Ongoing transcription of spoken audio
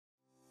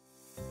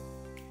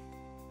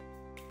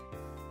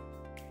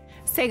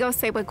Sego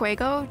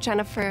Sebagwego,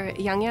 Jennifer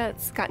Youngyat,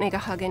 Skatnega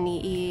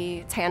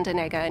Hagani'i,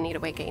 Tyendinaga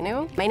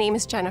Nidawegenu. My name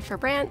is Jennifer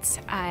Brant.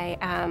 I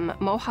am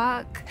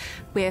Mohawk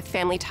with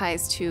family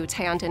ties to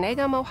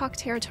Tyendinaga Mohawk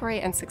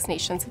Territory and Six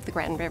Nations of the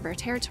Grand River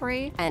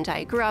Territory. And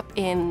I grew up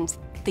in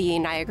the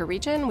Niagara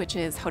region, which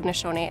is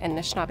Haudenosaunee and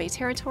Anishinaabe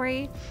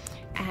Territory.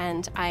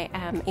 And I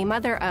am a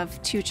mother of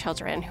 2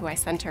 children who I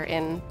center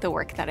in the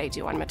work that I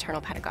do on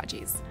maternal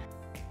pedagogies.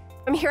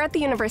 I'm here at the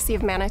University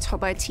of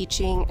Manitoba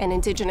teaching an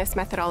Indigenous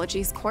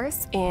methodologies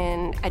course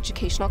in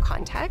educational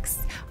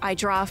contexts. I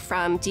draw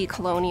from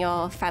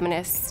decolonial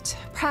feminist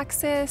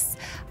praxis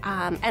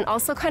and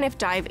also kind of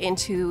dive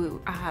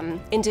into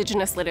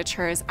Indigenous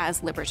literatures as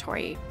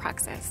liberatory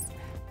praxis.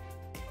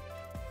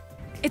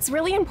 It's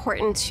really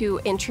important to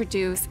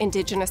introduce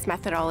Indigenous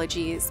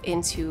methodologies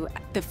into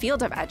the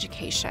field of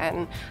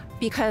education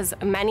because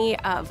many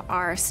of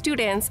our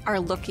students are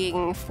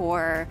looking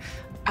for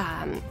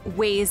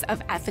ways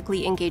of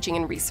ethically engaging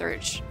in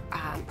research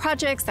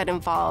projects that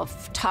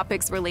involve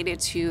topics related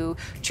to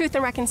truth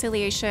and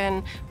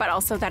reconciliation, but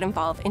also that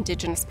involve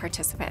Indigenous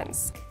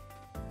participants.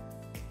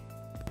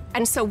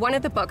 And so one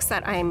of the books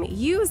that I'm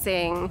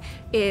using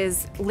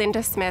is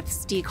Linda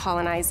Smith's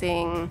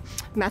Decolonizing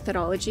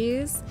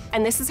Methodologies.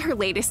 And this is her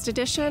latest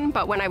edition,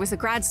 but when I was a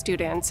grad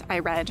student, I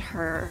read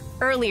her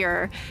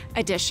earlier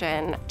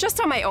edition just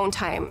on my own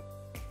time.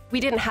 We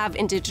didn't have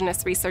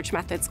Indigenous research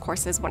methods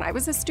courses when I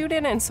was a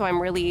student, and so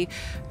I'm really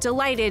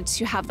delighted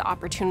to have the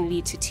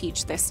opportunity to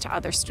teach this to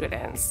other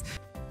students.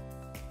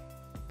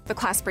 The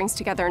class brings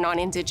together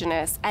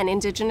non-Indigenous and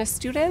Indigenous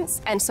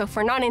students, and so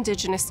for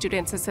non-Indigenous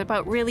students, it's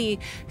about really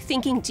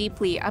thinking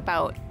deeply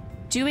about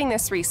doing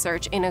this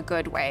research in a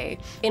good way,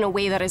 in a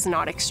way that is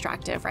not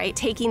extractive, right?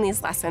 Taking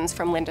these lessons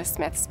from Linda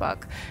Smith's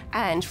book.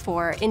 And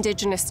for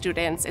Indigenous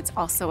students, it's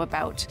also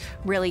about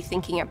really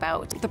thinking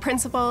about the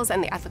principles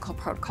and the ethical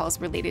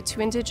protocols related to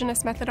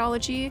Indigenous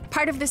methodology.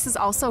 Part of this is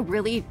also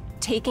really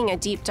taking a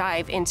deep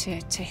dive into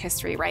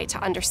history, right?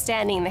 To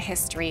understanding the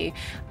history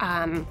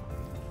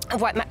of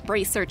what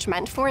research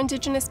meant for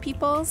Indigenous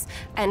peoples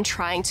and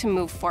trying to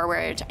move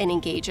forward and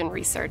engage in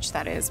research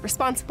that is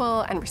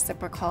responsible and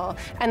reciprocal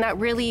and that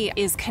really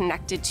is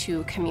connected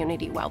to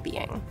community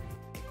well-being.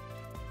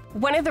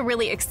 One of the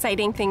really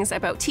exciting things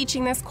about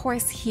teaching this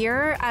course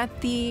here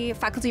at the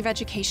Faculty of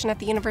Education at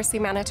the University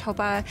of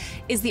Manitoba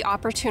is the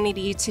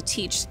opportunity to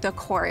teach the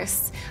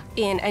course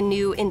in a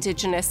new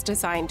Indigenous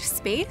designed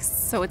space.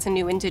 So it's a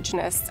new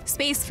Indigenous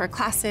space for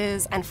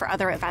classes and for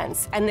other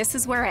events. And this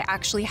is where I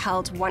actually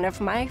held one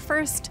of my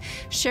first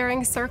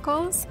sharing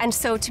circles. And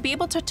so to be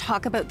able to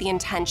talk about the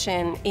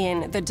intention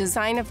in the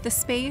design of the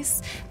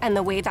space and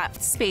the way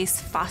that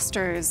space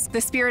fosters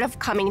the spirit of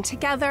coming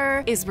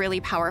together is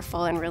really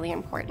powerful and really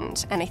important.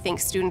 And I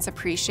think students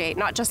appreciate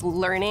not just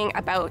learning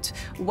about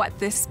what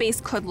this space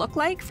could look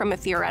like from a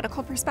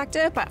theoretical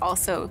perspective, but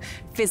also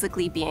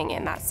physically being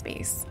in that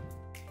space.